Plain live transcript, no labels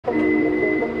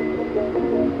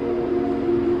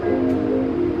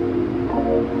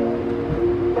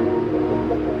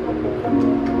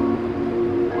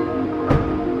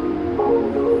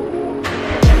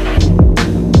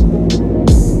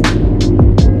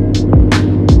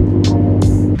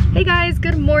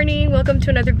to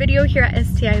another video here at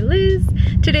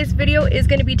STILIZ. Today's video is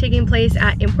going to be taking place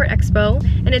at ImportExpo,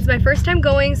 and it's my first time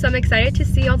going, so I'm excited to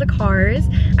see all the cars.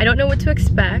 I don't know what to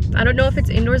expect. I don't know if it's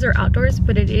indoors or outdoors,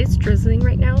 but it is drizzling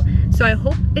right now, so I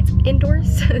hope it's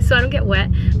indoors so I don't get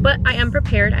wet, but I am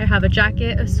prepared. I have a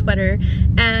jacket, a sweater,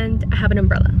 and I have an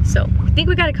umbrella, so I think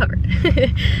we got it covered.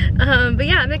 But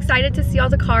yeah, I'm excited to see all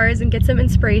the cars and get some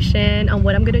inspiration on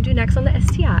what I'm gonna do next on the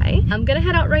STI. I'm gonna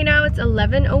head out right now. It's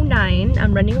 11:09.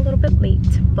 I'm running a little bit late,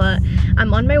 but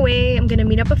I'm on my way. I'm gonna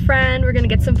meet up a friend. We're gonna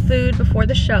get some food before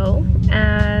the show,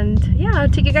 and yeah, I'll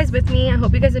take you guys with me. I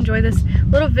hope you guys enjoy this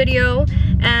little video,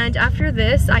 and after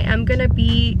this I am gonna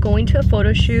be going to a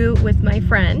photo shoot with my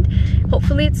friend.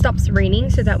 Hopefully it stops raining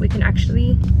so that we can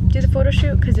actually do the photo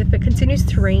shoot, because if it continues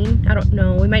to rain, I don't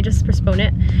know, we might just postpone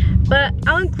it, but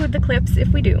I'll include the clips if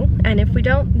we do, and if we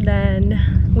don't,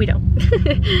 then we don't.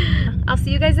 I'll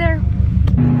see you guys there.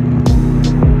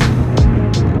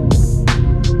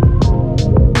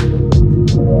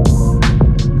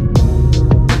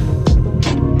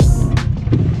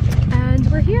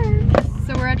 And we're here.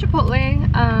 So we're at Chipotle.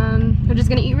 We're just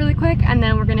gonna eat really quick and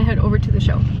then we're gonna head over to the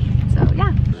show. So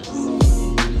yeah.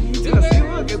 Yeah, see,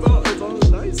 look, it's all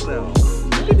nice now.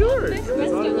 Look at yours.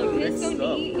 This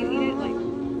don't eat, you eat it like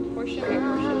portion by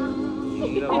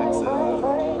portion. You know,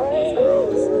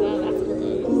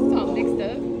 It's all mixed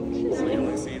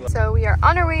up. So we are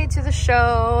on our way to the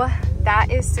show. That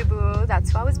is Cebu.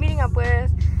 That's who I was meeting up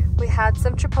with. We had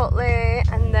some Chipotle,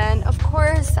 and then of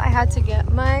course I had to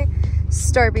get my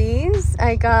Starbies.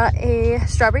 I got a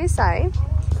strawberry side,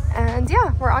 and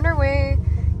yeah, we're on our way.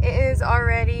 It is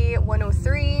already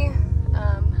 1:03.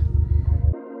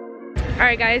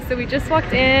 Alright guys, so we just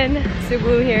walked in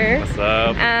Cebu here. What's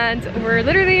up? And we're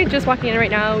literally just walking in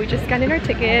right now. We just scanned in our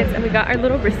tickets and we got our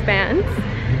little wristbands.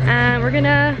 And we're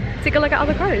gonna take a look at all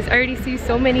the cars. I already see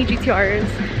so many GTRs.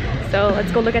 So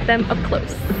let's go look at them up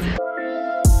close.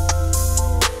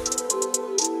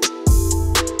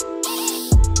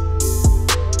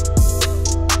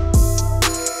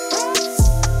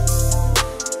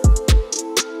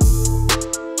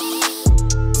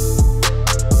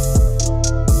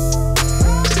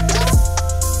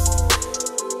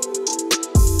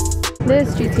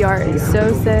 This GTR is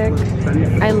so sick.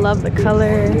 I love the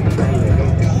color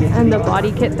and the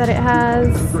body kit that it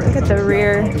has. Look at the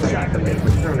rear.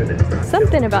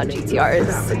 Something about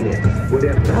GTRs.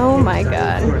 Oh my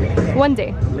god. One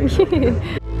day.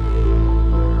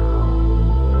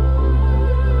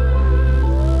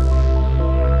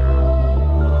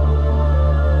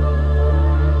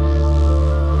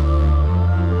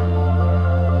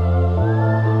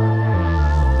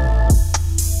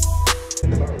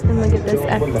 Look at this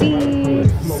FD,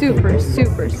 super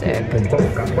sick.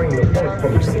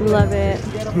 Just love it.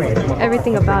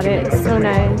 Everything about it is so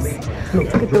nice.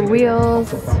 Look at the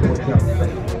wheels.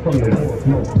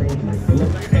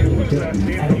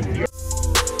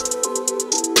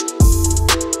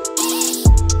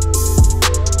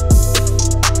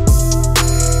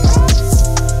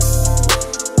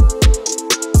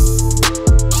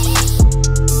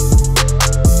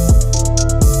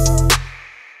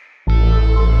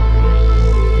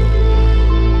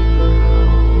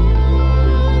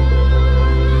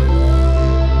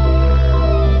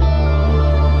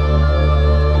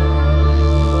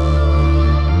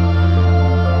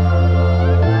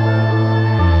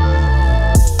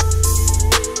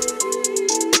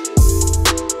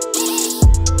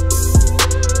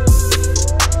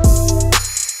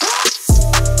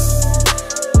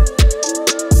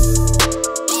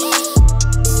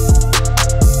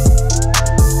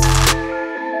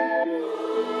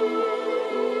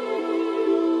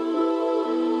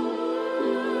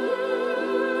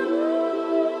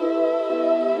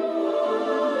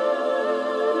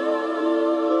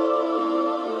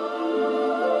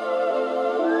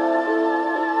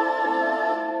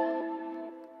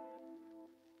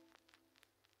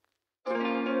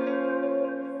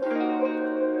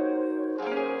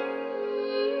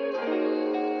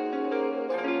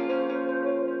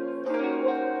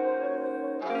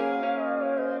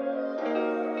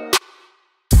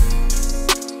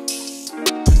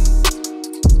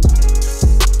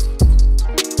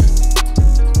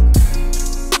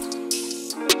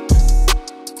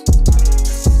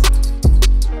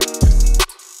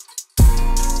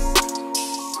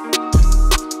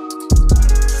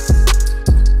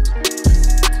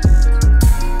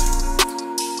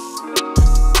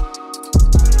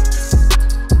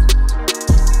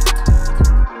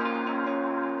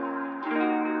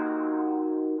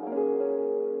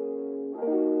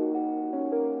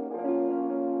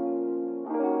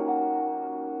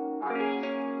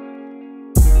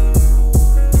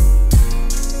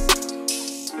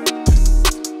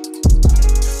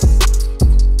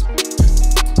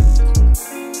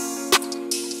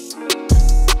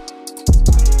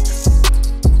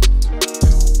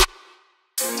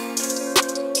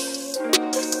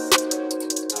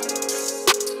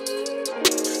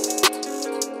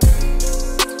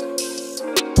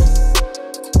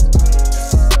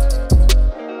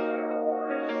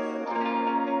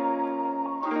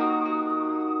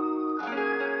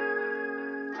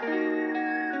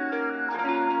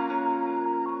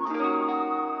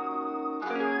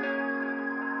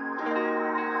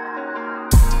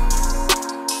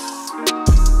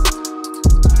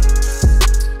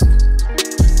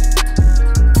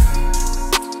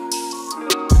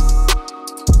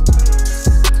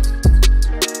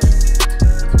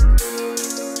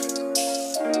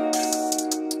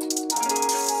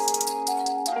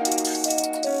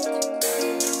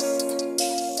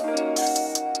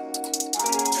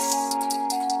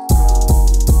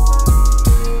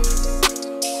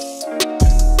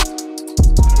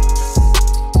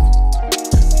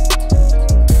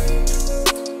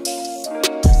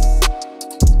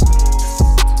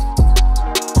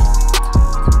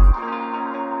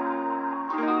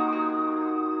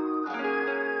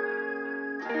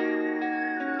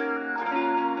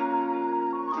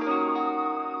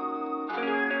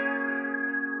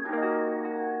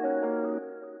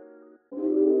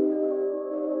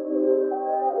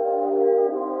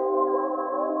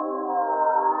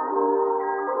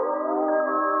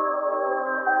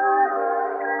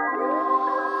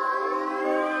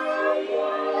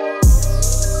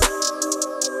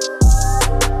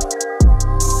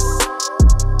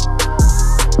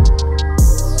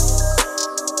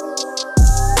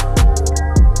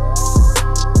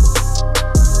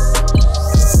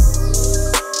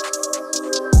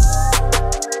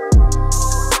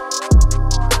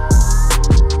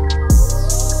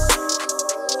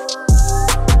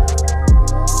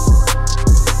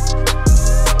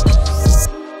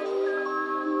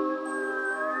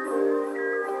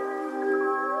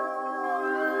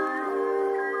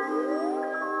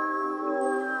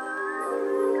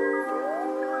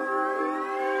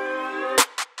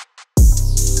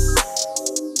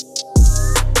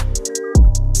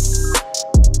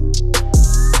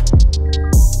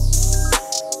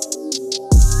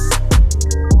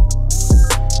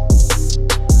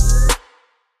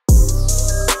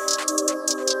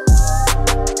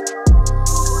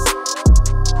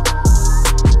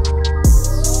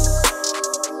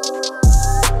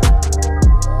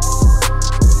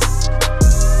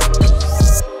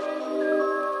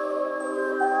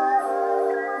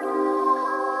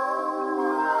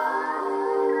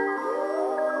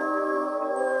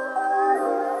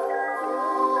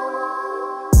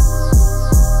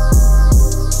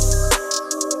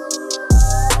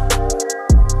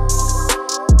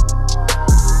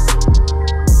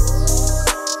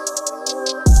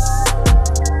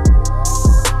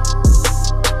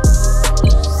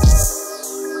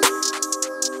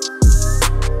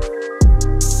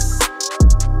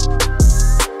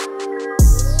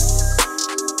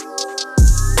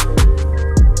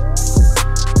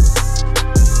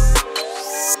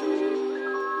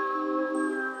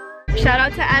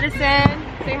 Edison.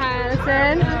 Say hi,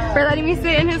 Edison. For letting me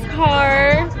sit in his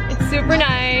car. It's super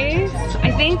nice. I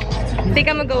think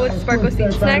I'm gonna go with sparkle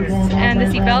seats next and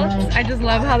the seat belts. I just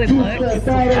love how they look.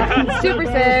 Super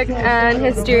sick. And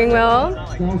his steering wheel.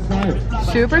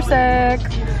 Super sick.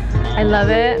 I love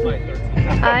it.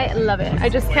 I love it. I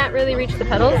just can't really reach the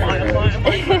pedals.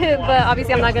 But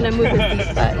obviously I'm not gonna move his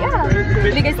seat. But yeah. What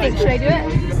do you guys think? Should I do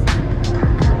it?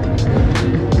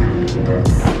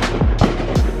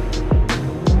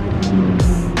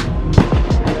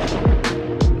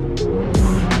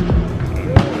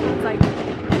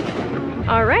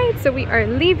 All right, so we are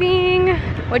leaving.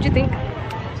 What'd you think?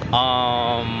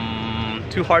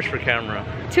 Too harsh for camera.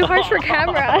 Too harsh for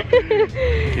camera.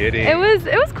 Kidding. It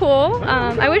was cool.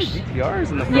 I wish.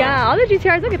 GTRs in the front. Yeah, all the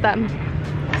GTRs. Look at them.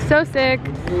 So sick.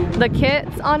 The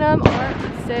kits on them are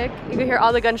sick. You can hear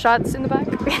all the gunshots in the back.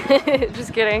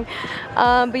 Just kidding.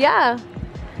 But yeah,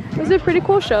 it was a pretty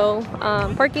cool show.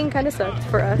 Parking kind of sucked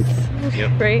for us.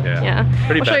 Yep. Right? Yeah.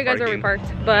 Pretty I'll show bad you guys where we parking.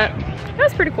 parked, but it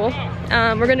was pretty cool.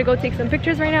 We're gonna go take some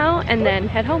pictures right now and then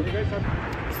head home.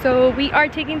 So we are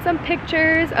taking some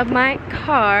pictures of my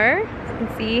car. As you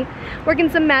can see,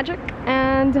 working some magic,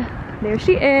 and there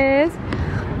she is.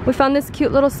 We found this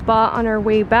cute little spot on our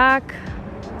way back.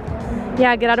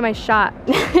 Yeah, get out of my shot.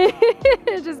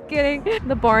 Just kidding.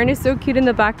 The barn is so cute in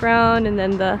the background, and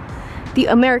then the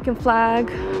American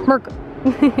flag. Merca.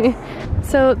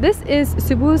 So this is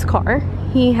Subu's car.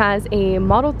 He has a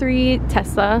Model 3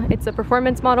 Tesla. It's a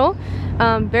performance model.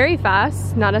 Very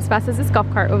fast, not as fast as this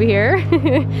golf cart over here.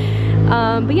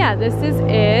 But yeah, this is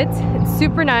it. It's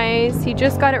super nice. He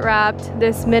just got it wrapped,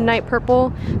 this midnight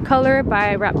purple color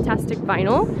by Wraptastic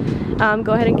Vinyl.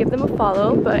 Go ahead and give them a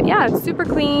follow. But yeah, it's super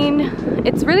clean.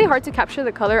 It's really hard to capture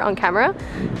the color on camera.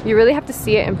 You really have to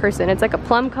see it in person. It's like a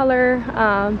plum color,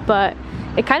 but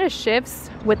it kind of shifts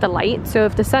with the light. So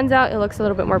if the sun's out, it looks a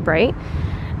little bit more bright.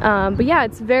 But yeah,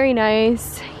 it's very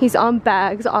nice. He's on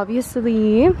bags,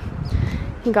 obviously.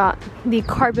 He got the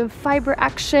carbon fiber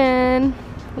action.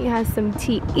 He has some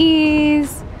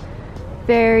TEs.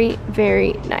 Very,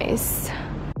 very nice.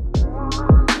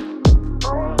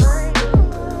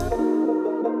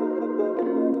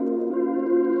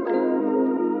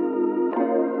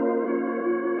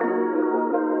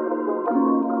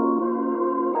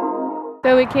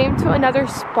 So we came to another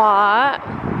spot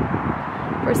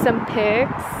for some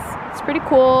pics. It's pretty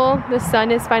cool. The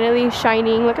sun is finally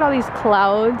shining. Look at all these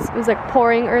clouds. It was like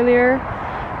pouring earlier.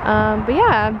 But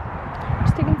yeah,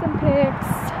 just taking some pics,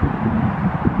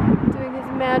 doing his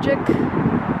magic.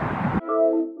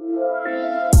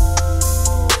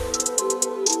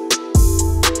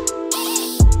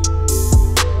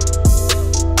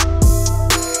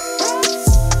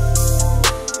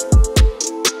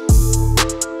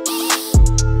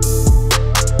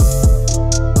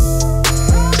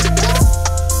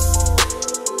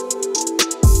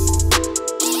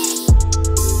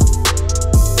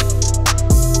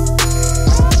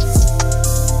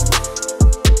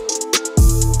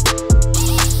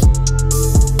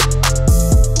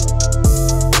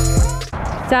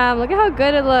 Damn, look at how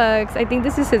good it looks. I think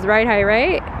this is his ride high,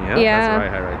 right? Yeah, that's the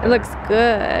ride high right there. It looks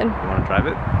good. You want to drive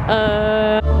it?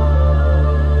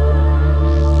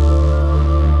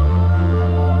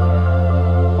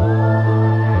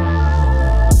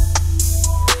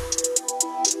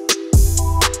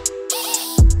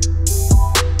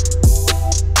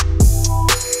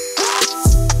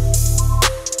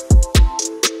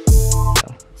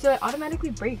 So it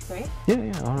automatically brakes, right?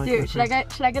 Yeah. Dude, should I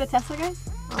get a Tesla, guys?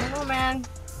 I don't know, man.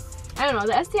 I don't know.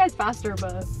 The STI is faster,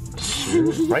 but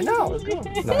Right now, let's go.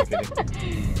 No, I'm kidding.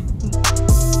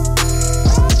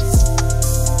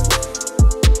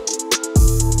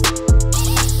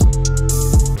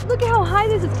 Look at how high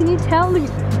this is. Can you tell?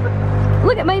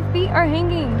 Look at my feet are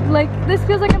hanging. Like, this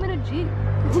feels like I'm in a Jeep.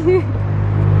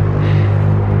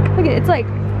 Look at it. It's like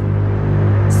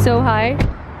so high.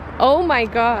 Oh my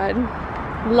god.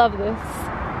 Love this.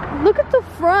 Look at the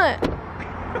front.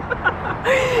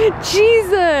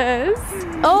 Jesus.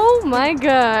 Oh my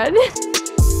god.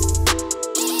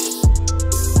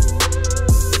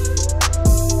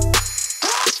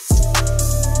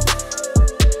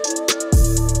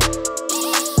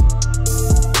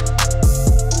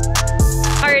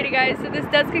 Alrighty guys, so this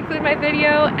does conclude my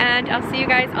video, and I'll see you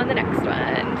guys on the next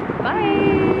one.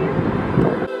 Bye.